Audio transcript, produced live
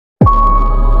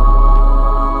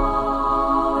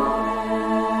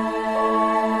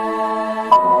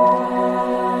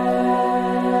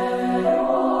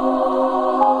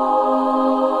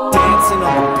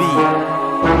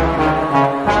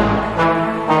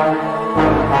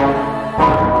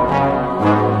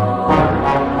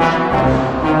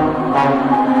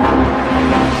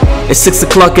It's 6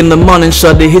 o'clock in the morning,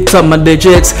 Shoddy hit up my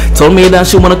digits. Told me that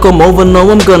she wanna come over,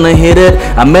 no, I'm gonna hit it.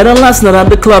 I met her last night at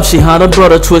the club, she had her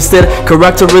brother twisted.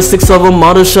 Characteristics of a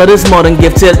model, Shoddy's more than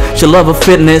gifted. She love her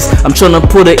fitness, I'm tryna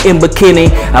put her in bikini.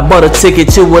 I bought a ticket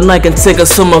to a night and take a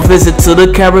summer visit to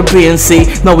the Caribbean Sea.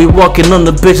 Now we walking on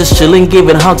the beaches, chilling,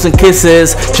 giving hugs and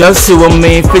kisses. Just you and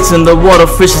me, fish in the water,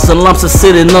 fishes and lobsters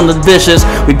sitting on the dishes.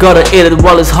 We gotta eat it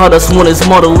while it's hot, that's when it's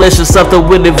more delicious. After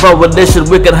we devour this shit,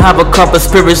 we can have a cup of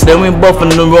spirits, then we both in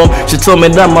the room. She told me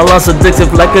that my love's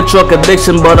addictive like a drug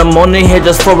addiction, but I'm only here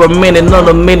just for a minute, not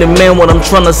a minute, man. What I'm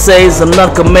trying to say is I'm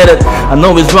not committed. I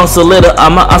know it's wrong, so later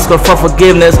I'ma ask her for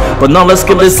forgiveness. But now let's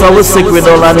keep this our secret.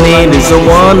 All I need is a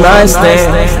one night stand.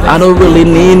 I don't really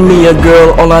need me a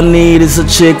girl, all I need is a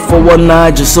chick for one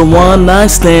night, just a one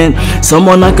night stand.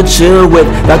 Someone I could chill with,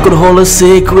 that could hold a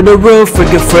secret, a real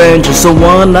freaking friend, just a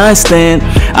one night stand.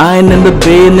 I ain't in the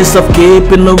business of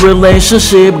keeping a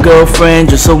relationship, girlfriend,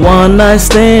 just a one night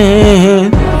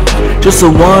stand. Just a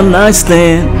one night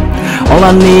stand. All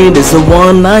I need is a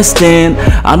one night stand.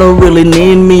 I don't really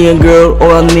need me a girl,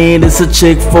 all I need is a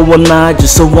chick for one night,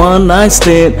 just a one night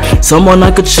stand. Someone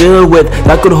I could chill with,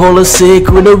 that could hold a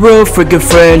secret, a real freaking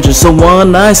friend, just a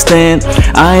one night stand.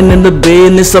 I ain't in the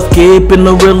business of keeping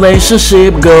a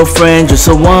relationship, girlfriend, just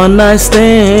a one night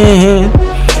stand.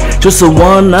 Just a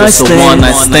one night stand. Just a one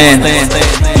night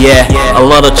stand. Yeah, a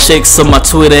lot of chicks on my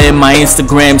Twitter and my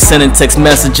Instagram sending text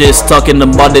messages talking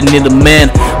about they need a man,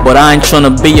 but I ain't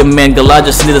tryna be a man, girl, I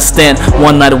just need a stand.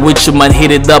 One night with you, might hit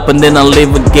it up and then I'll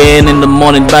leave again. In the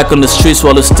morning back on the streets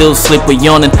while I still sleep or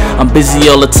yawning. I'm busy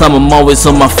all the time, I'm always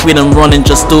on my feet and running,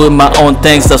 just doing my own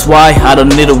things. That's why I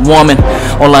don't need a woman.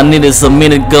 All I need is a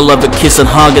minute, girl, of a kiss and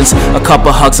huggins. A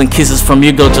couple hugs and kisses from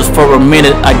you, girl, just for a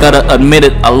minute. I gotta admit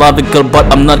it, I love it, girl, but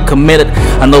I'm not committed.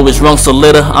 I know it's wrong, so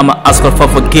later I'ma ask her for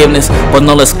forgiveness, but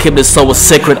no, let's keep this so a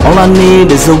secret. All I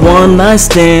need is a one night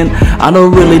stand. I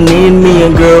don't really need me a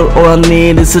girl, all I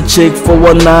need is a chick for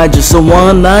one night, just a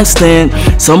one night stand.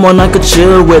 Someone I could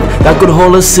chill with, that could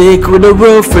hold a secret, a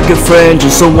real freaking friend,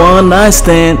 just a one night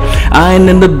stand. I ain't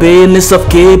in the business of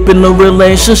keeping a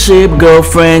relationship,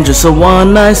 girlfriend, just a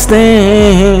one night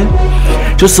stand.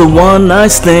 Just a one night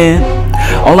stand.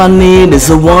 All I need is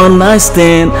a one night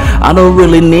stand. I don't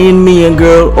really need me a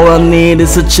girl, all I need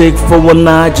is a chick for one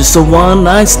night, just a one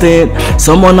night stand.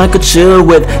 Someone I could chill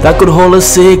with, that could hold a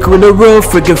secret, a real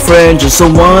freaking friend, just a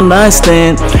one night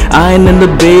stand. I ain't in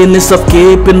the business of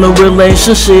keeping a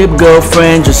relationship,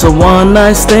 girlfriend, just a one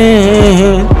night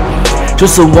stand.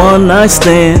 Just a one night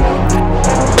stand.